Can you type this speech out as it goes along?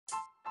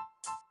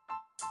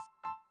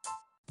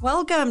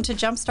Welcome to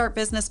Jumpstart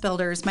Business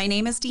Builders. My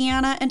name is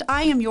Deanna and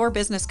I am your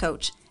business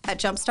coach. At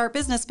Jumpstart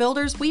Business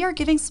Builders, we are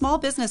giving small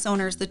business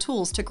owners the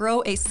tools to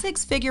grow a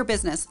six-figure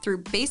business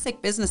through basic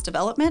business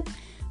development,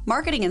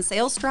 marketing and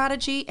sales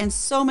strategy, and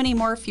so many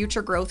more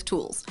future growth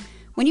tools.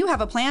 When you have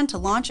a plan to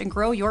launch and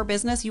grow your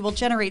business, you will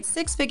generate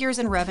six figures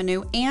in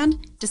revenue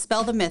and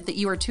dispel the myth that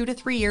you are 2 to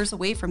 3 years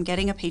away from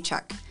getting a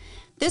paycheck.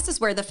 This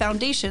is where the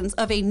foundations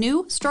of a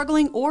new,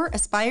 struggling, or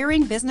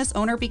aspiring business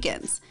owner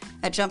begins.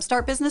 At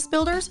Jumpstart Business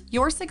Builders,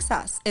 your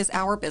success is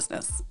our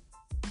business.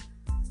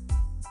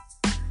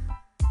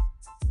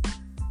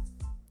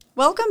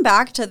 Welcome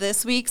back to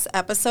this week's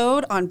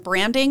episode on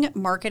branding,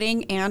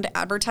 marketing, and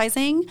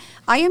advertising.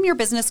 I am your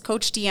business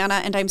coach,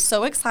 Deanna, and I'm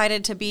so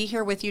excited to be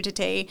here with you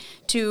today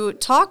to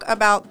talk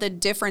about the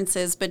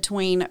differences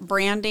between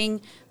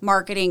branding,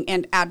 marketing,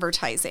 and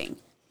advertising.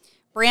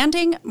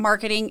 Branding,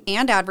 marketing,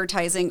 and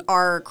advertising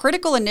are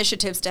critical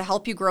initiatives to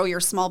help you grow your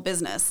small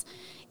business.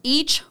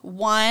 Each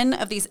one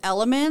of these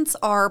elements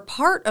are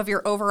part of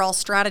your overall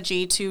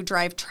strategy to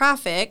drive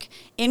traffic,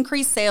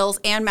 increase sales,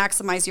 and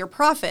maximize your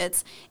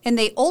profits, and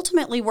they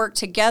ultimately work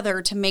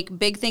together to make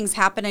big things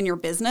happen in your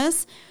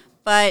business.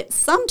 But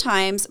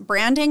sometimes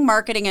branding,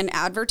 marketing, and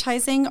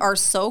advertising are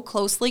so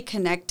closely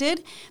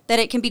connected that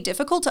it can be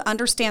difficult to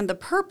understand the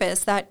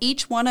purpose that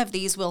each one of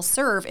these will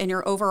serve in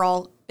your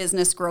overall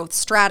business growth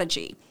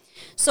strategy.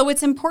 So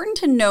it's important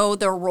to know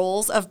the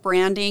roles of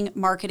branding,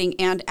 marketing,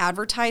 and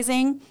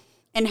advertising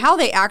and how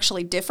they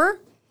actually differ.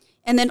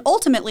 And then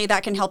ultimately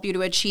that can help you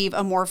to achieve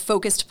a more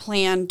focused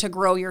plan to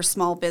grow your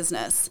small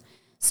business.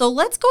 So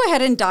let's go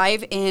ahead and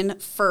dive in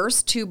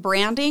first to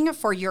branding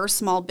for your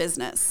small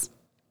business.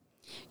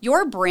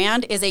 Your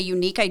brand is a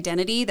unique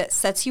identity that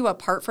sets you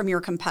apart from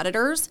your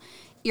competitors.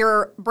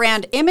 Your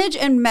brand image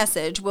and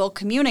message will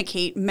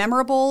communicate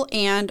memorable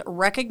and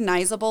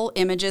recognizable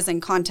images and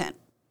content.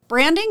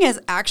 Branding is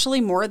actually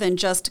more than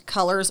just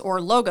colors or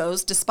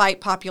logos,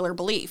 despite popular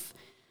belief.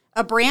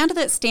 A brand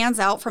that stands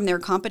out from their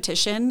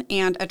competition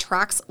and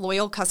attracts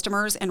loyal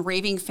customers and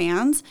raving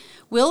fans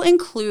will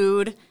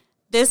include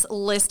this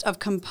list of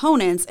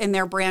components in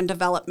their brand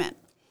development.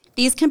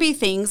 These can be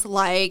things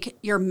like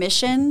your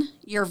mission,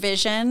 your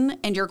vision,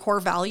 and your core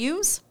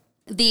values,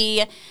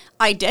 the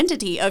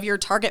identity of your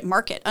target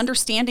market,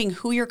 understanding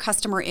who your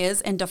customer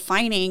is and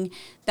defining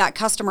that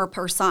customer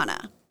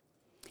persona,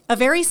 a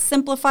very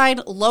simplified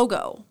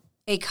logo,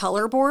 a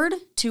color board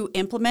to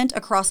implement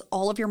across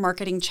all of your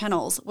marketing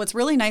channels. What's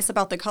really nice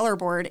about the color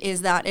board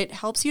is that it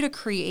helps you to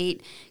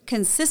create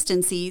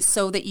consistency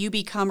so that you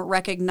become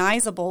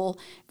recognizable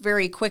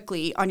very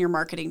quickly on your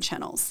marketing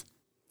channels.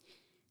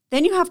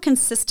 Then you have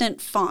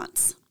consistent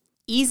fonts,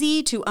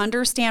 easy to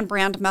understand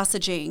brand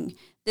messaging.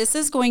 This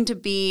is going to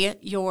be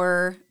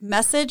your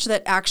message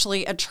that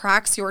actually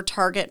attracts your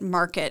target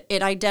market.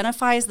 It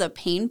identifies the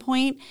pain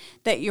point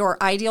that your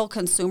ideal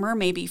consumer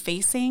may be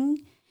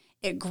facing.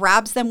 It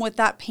grabs them with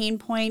that pain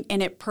point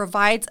and it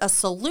provides a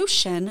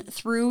solution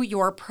through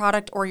your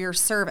product or your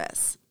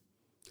service.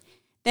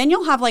 Then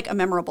you'll have like a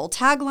memorable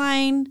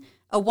tagline,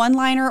 a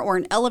one-liner or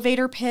an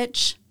elevator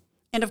pitch,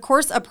 and of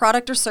course, a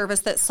product or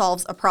service that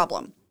solves a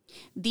problem.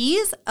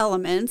 These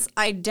elements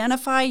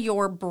identify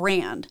your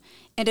brand,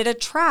 and it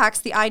attracts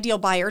the ideal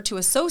buyer to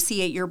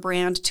associate your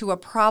brand to a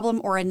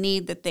problem or a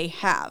need that they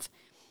have.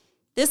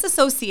 This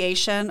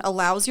association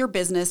allows your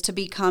business to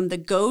become the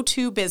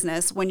go-to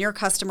business when your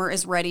customer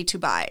is ready to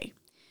buy.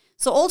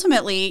 So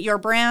ultimately, your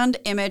brand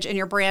image and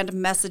your brand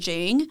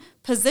messaging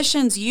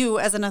positions you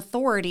as an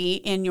authority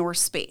in your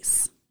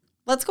space.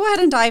 Let's go ahead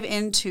and dive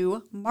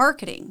into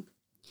marketing.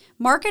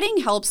 Marketing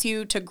helps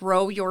you to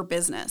grow your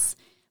business.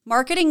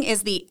 Marketing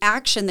is the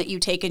action that you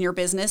take in your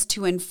business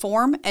to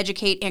inform,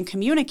 educate, and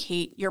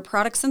communicate your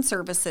products and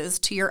services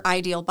to your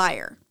ideal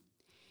buyer.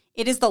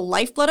 It is the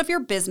lifeblood of your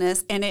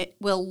business, and it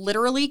will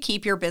literally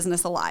keep your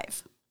business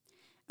alive.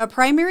 A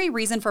primary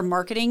reason for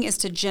marketing is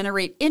to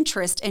generate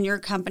interest in your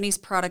company's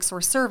products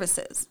or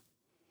services.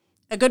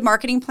 A good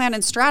marketing plan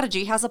and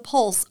strategy has a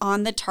pulse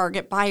on the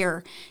target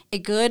buyer. A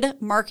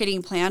good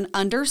marketing plan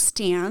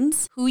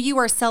understands who you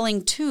are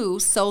selling to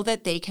so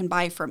that they can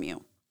buy from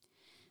you.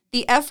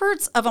 The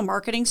efforts of a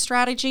marketing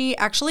strategy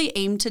actually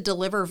aim to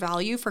deliver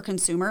value for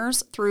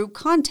consumers through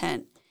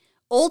content,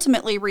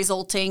 ultimately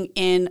resulting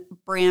in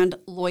brand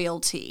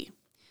loyalty.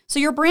 So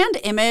your brand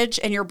image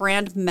and your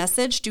brand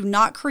message do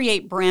not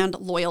create brand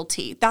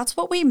loyalty. That's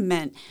what we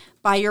meant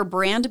by your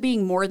brand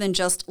being more than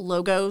just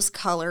logos,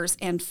 colors,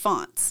 and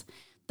fonts.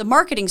 The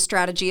marketing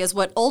strategy is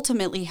what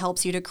ultimately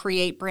helps you to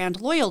create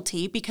brand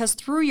loyalty because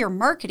through your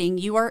marketing,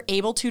 you are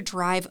able to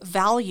drive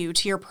value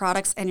to your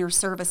products and your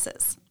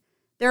services.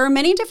 There are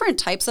many different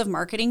types of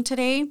marketing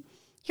today.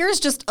 Here's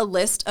just a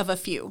list of a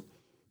few.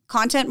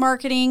 Content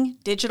marketing,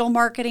 digital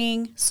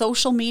marketing,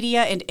 social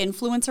media and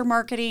influencer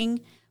marketing,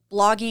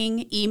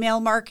 blogging, email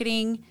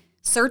marketing,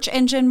 search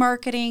engine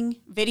marketing,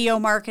 video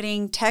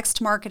marketing,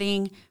 text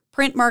marketing,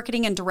 print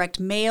marketing and direct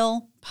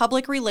mail,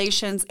 public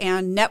relations,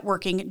 and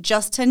networking,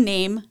 just to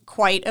name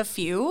quite a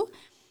few.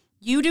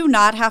 You do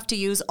not have to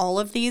use all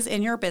of these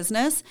in your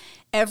business,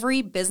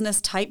 Every business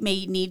type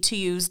may need to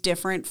use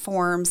different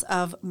forms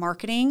of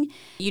marketing.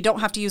 You don't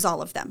have to use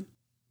all of them.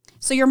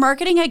 So your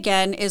marketing,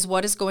 again, is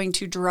what is going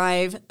to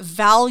drive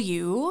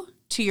value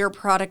to your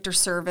product or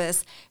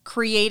service,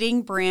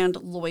 creating brand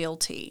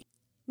loyalty.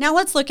 Now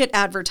let's look at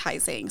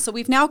advertising. So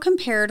we've now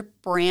compared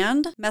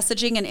brand,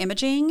 messaging, and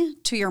imaging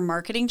to your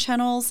marketing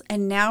channels,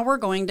 and now we're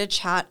going to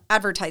chat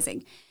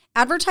advertising.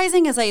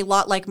 Advertising is a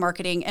lot like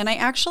marketing, and I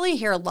actually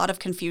hear a lot of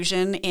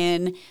confusion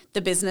in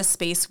the business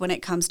space when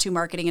it comes to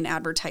marketing and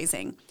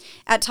advertising.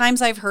 At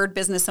times I've heard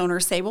business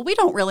owners say, well, we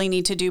don't really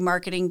need to do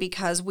marketing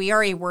because we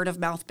are a word of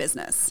mouth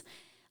business.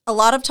 A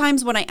lot of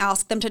times when I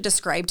ask them to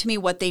describe to me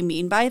what they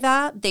mean by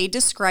that, they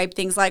describe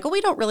things like, oh, we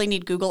don't really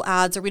need Google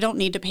ads, or we don't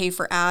need to pay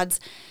for ads.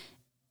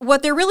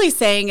 What they're really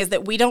saying is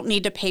that we don't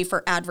need to pay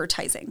for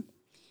advertising.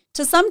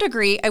 To some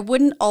degree, I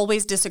wouldn't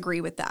always disagree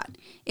with that.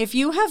 If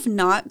you have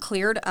not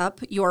cleared up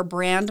your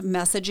brand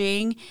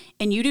messaging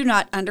and you do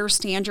not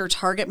understand your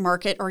target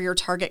market or your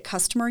target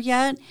customer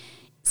yet,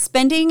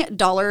 spending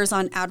dollars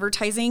on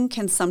advertising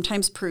can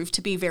sometimes prove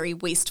to be very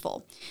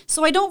wasteful.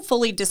 So I don't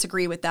fully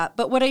disagree with that,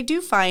 but what I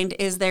do find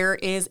is there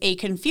is a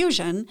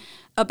confusion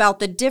about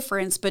the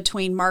difference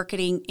between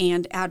marketing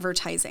and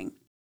advertising.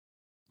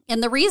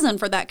 And the reason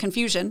for that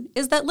confusion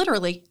is that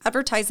literally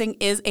advertising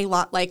is a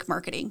lot like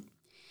marketing.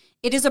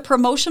 It is a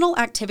promotional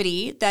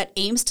activity that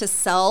aims to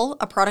sell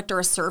a product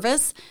or a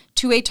service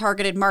to a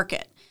targeted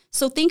market.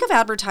 So think of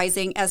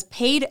advertising as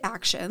paid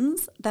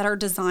actions that are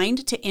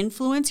designed to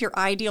influence your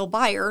ideal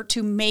buyer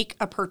to make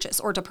a purchase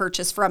or to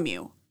purchase from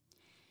you.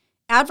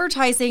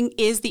 Advertising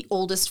is the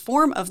oldest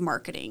form of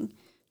marketing.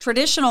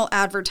 Traditional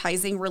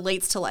advertising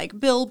relates to like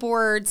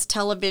billboards,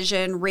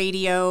 television,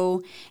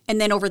 radio, and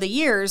then over the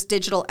years,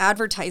 digital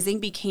advertising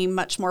became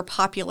much more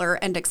popular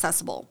and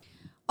accessible.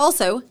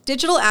 Also,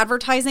 digital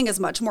advertising is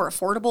much more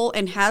affordable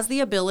and has the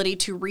ability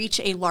to reach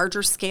a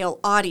larger scale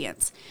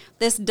audience.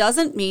 This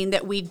doesn't mean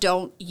that we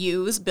don't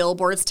use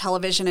billboards,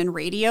 television, and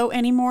radio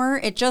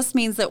anymore. It just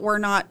means that we're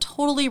not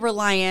totally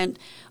reliant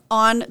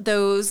on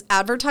those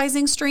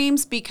advertising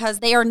streams because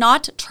they are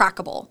not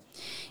trackable.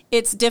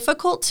 It's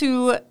difficult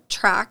to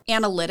track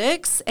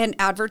analytics and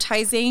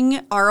advertising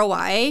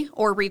ROI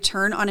or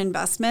return on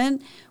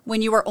investment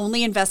when you are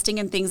only investing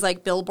in things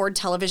like billboard,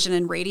 television,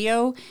 and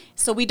radio.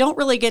 So we don't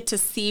really get to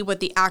see what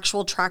the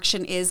actual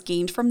traction is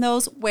gained from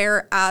those.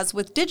 Whereas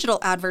with digital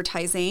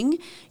advertising,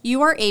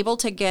 you are able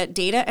to get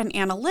data and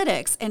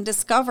analytics and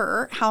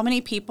discover how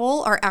many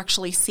people are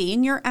actually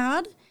seeing your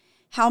ad,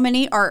 how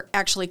many are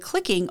actually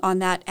clicking on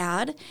that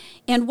ad,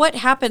 and what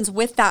happens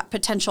with that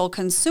potential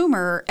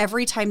consumer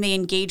every time they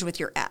engage with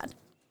your ad.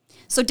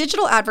 So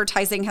digital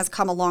advertising has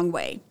come a long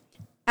way.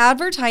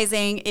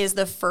 Advertising is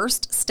the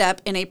first step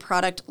in a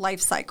product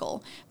life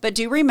cycle. But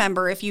do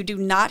remember, if you do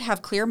not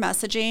have clear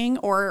messaging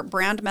or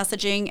brand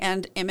messaging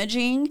and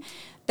imaging,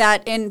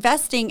 that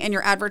investing in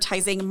your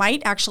advertising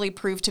might actually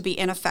prove to be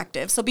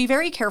ineffective. So be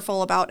very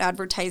careful about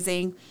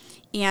advertising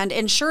and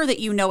ensure that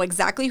you know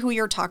exactly who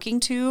you're talking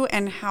to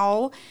and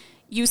how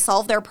you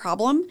solve their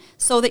problem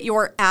so that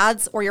your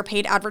ads or your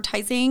paid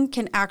advertising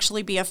can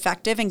actually be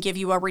effective and give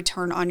you a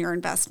return on your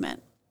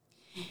investment.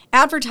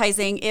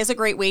 Advertising is a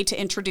great way to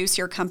introduce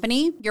your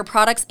company, your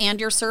products,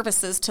 and your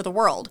services to the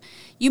world.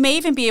 You may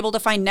even be able to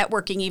find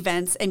networking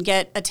events and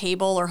get a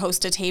table or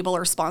host a table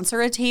or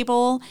sponsor a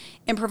table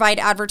and provide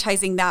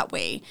advertising that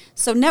way.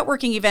 So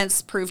networking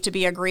events prove to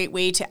be a great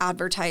way to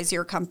advertise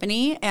your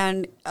company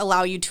and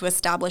allow you to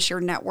establish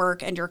your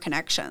network and your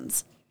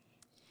connections.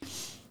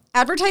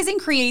 Advertising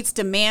creates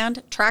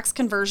demand, tracks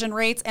conversion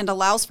rates, and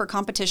allows for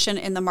competition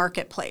in the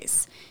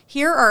marketplace.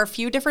 Here are a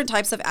few different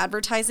types of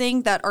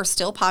advertising that are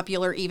still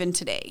popular even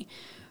today.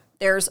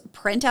 There's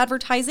print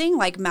advertising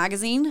like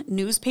magazine,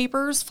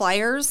 newspapers,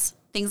 flyers,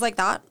 things like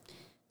that.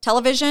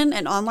 Television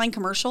and online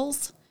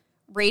commercials,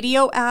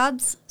 radio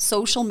ads,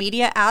 social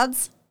media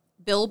ads,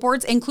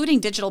 billboards, including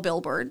digital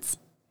billboards,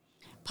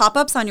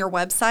 pop-ups on your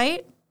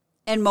website,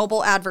 and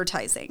mobile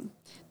advertising.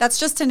 That's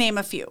just to name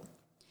a few.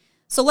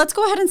 So let's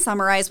go ahead and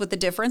summarize what the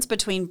difference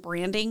between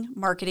branding,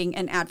 marketing,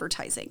 and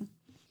advertising.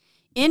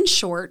 In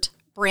short,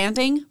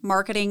 branding,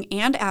 marketing,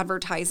 and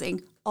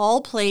advertising all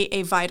play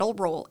a vital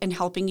role in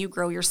helping you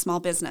grow your small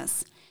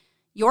business.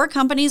 Your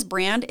company's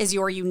brand is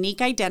your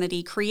unique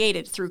identity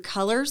created through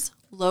colors,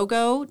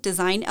 logo,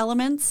 design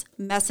elements,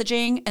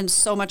 messaging, and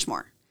so much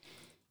more.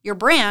 Your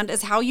brand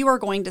is how you are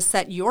going to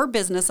set your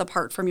business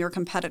apart from your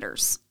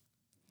competitors.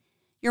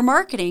 Your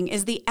marketing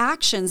is the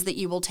actions that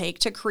you will take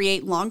to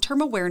create long-term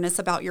awareness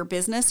about your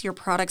business, your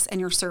products, and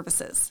your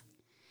services.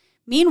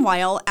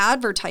 Meanwhile,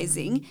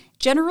 advertising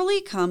generally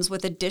comes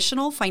with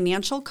additional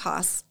financial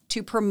costs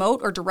to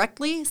promote or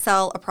directly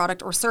sell a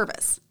product or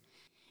service.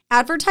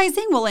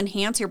 Advertising will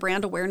enhance your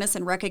brand awareness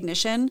and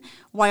recognition,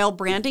 while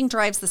branding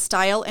drives the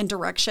style and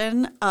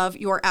direction of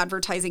your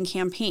advertising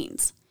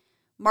campaigns.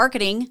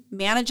 Marketing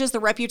manages the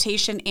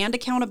reputation and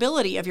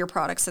accountability of your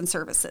products and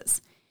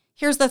services.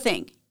 Here's the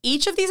thing.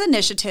 Each of these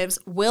initiatives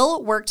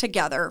will work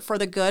together for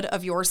the good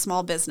of your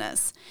small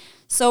business.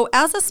 So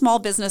as a small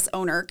business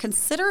owner,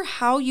 consider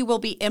how you will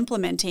be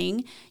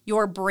implementing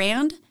your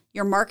brand,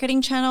 your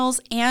marketing channels,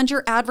 and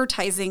your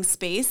advertising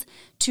space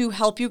to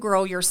help you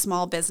grow your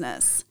small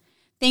business.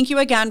 Thank you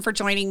again for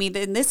joining me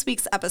in this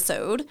week's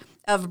episode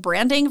of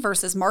Branding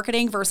versus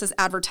Marketing versus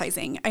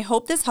Advertising. I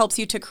hope this helps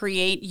you to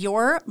create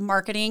your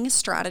marketing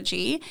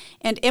strategy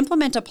and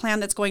implement a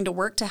plan that's going to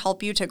work to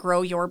help you to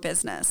grow your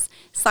business.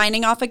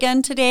 Signing off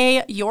again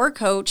today, your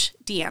coach,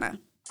 Deanna.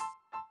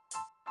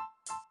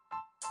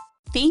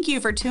 Thank you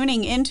for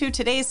tuning into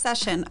today's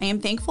session. I am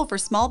thankful for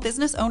small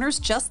business owners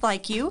just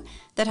like you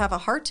that have a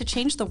heart to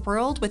change the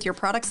world with your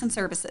products and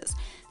services.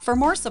 For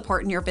more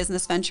support in your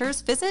business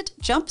ventures, visit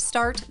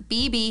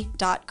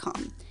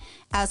jumpstartbb.com.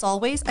 As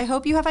always, I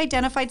hope you have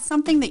identified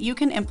something that you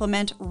can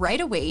implement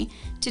right away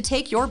to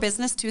take your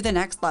business to the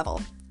next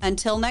level.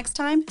 Until next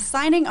time,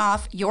 signing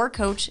off, your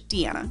coach,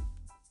 Deanna.